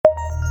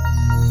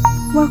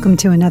Welcome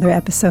to another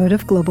episode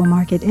of Global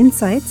Market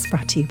Insights,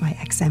 brought to you by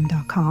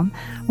XM.com,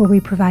 where we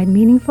provide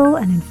meaningful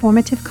and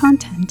informative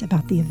content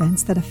about the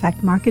events that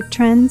affect market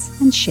trends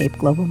and shape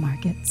global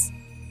markets.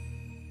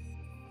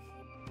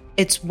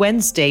 It's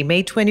Wednesday,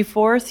 May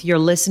 24th. You're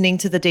listening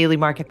to the Daily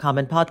Market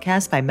Comment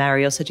podcast by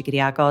Mario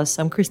Sajigiriakos.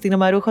 I'm Christina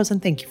Marujos,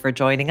 and thank you for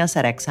joining us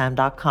at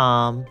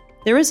XM.com.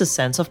 There is a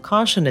sense of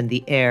caution in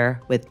the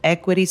air, with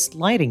equities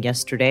sliding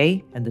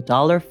yesterday and the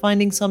dollar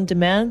finding some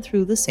demand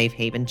through the safe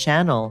haven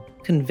channel.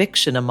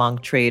 Conviction among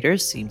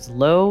traders seems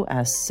low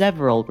as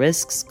several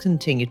risks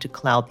continue to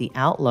cloud the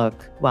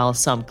outlook, while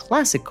some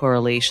classic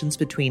correlations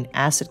between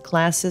asset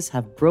classes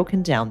have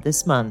broken down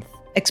this month.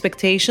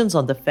 Expectations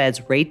on the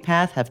Fed's rate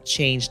path have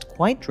changed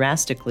quite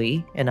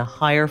drastically in a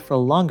higher for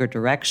longer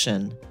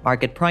direction.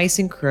 Market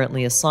pricing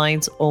currently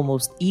assigns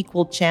almost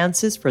equal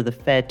chances for the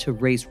Fed to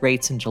raise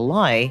rates in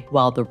July,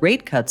 while the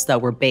rate cuts that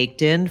were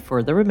baked in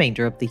for the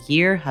remainder of the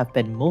year have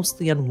been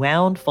mostly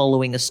unwound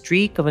following a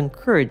streak of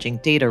encouraging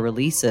data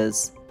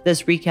releases.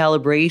 This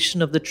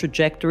recalibration of the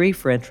trajectory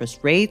for interest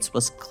rates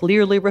was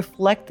clearly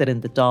reflected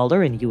in the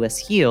dollar and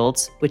U.S.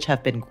 yields, which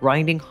have been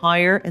grinding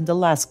higher in the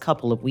last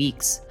couple of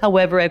weeks.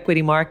 However,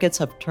 equity markets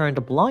have turned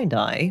a blind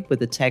eye, with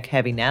the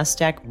tech-heavy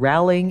Nasdaq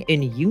rallying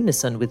in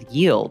unison with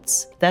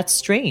yields. That's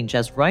strange,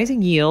 as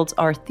rising yields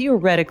are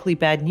theoretically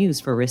bad news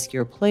for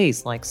riskier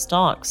plays like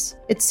stocks.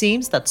 It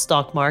seems that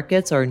stock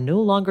markets are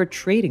no longer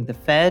trading the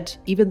Fed,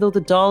 even though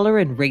the dollar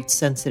and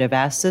rate-sensitive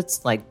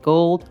assets like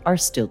gold are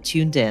still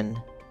tuned in.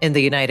 In the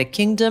United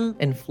Kingdom,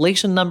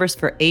 inflation numbers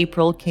for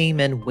April came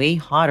in way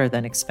hotter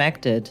than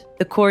expected.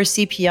 The core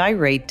CPI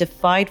rate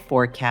defied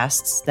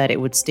forecasts that it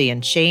would stay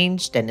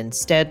unchanged and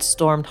instead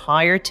stormed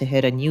higher to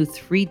hit a new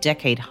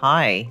 3-decade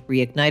high,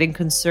 reigniting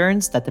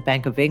concerns that the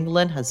Bank of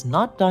England has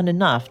not done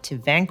enough to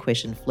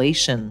vanquish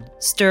inflation.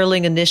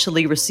 Sterling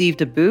initially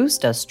received a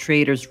boost as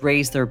traders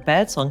raised their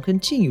bets on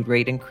continued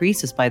rate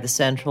increases by the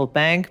central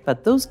bank,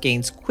 but those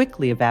gains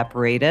quickly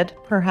evaporated,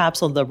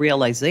 perhaps on the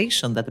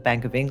realization that the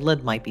Bank of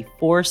England might be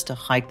forced to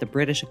hike the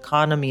British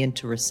economy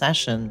into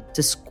recession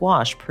to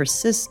squash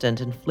persistent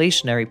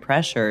inflationary pressures.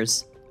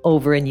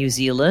 Over in New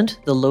Zealand,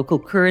 the local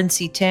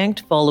currency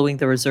tanked following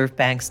the Reserve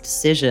Bank's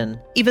decision.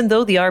 Even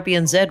though the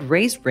RBNZ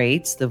raised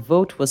rates, the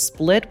vote was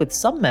split, with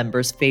some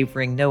members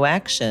favoring no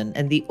action,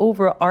 and the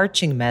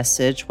overarching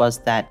message was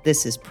that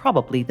this is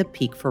probably the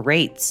peak for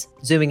rates.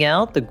 Zooming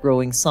out, the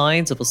growing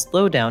signs of a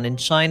slowdown in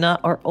China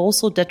are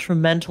also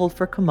detrimental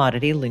for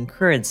commodity-linked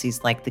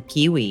currencies like the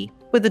Kiwi.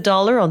 With the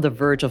dollar on the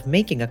verge of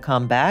making a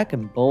comeback,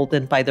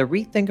 emboldened by the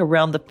rethink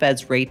around the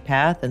Fed's rate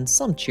path and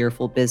some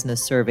cheerful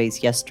business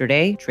surveys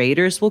yesterday,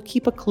 traders will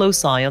keep a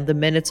close eye on the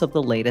minutes of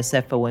the latest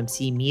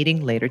FOMC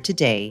meeting later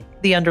today.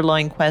 The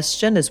underlying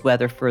question is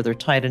whether further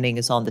tightening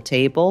is on the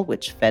table,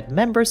 which Fed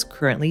members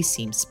currently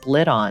seem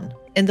split on.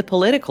 In the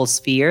political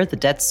sphere, the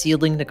debt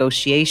ceiling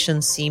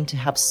negotiations seem to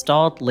have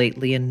stalled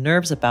lately, and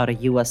nerves about a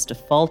U.S.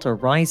 default are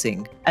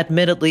rising.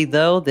 Admittedly,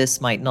 though,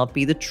 this might not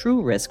be the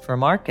true risk for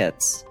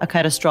markets. A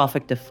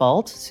catastrophic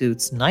default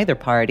suits neither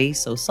party,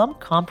 so some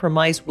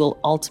compromise will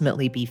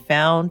ultimately be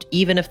found,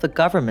 even if the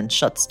government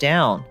shuts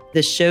down.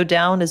 This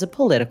showdown is a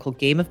political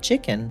game of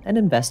chicken, and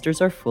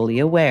investors are fully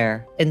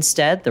aware.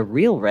 Instead, the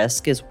real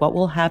risk is what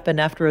will happen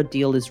after a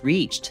deal is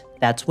reached.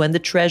 That's when the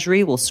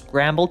Treasury will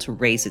scramble to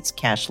raise its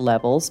cash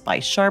levels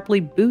by sharply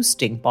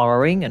boosting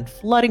borrowing and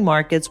flooding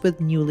markets with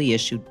newly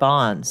issued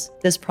bonds.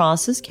 This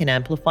process can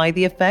amplify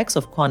the effects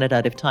of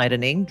quantitative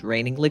tightening,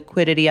 draining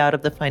liquidity out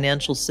of the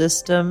financial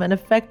system and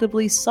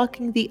effectively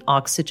sucking the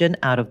oxygen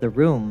out of the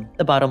room.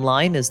 The bottom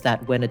line is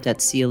that when a debt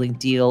ceiling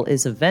deal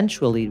is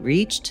eventually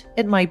reached,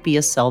 it might be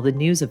a sell the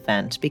news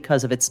event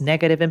because of its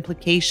negative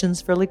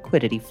implications for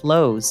liquidity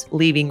flows,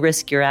 leaving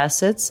riskier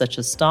assets such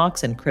as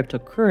stocks and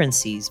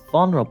cryptocurrencies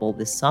vulnerable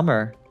this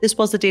summer. This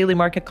was the Daily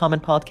Market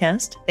Comment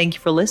podcast. Thank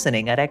you for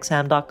listening at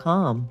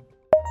XM.com.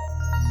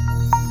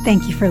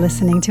 Thank you for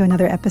listening to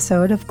another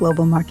episode of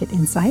Global Market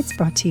Insights,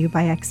 brought to you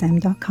by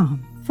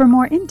XM.com. For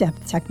more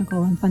in-depth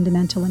technical and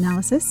fundamental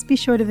analysis, be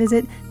sure to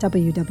visit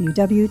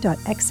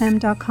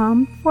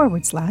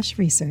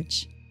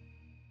www.xm.com/research.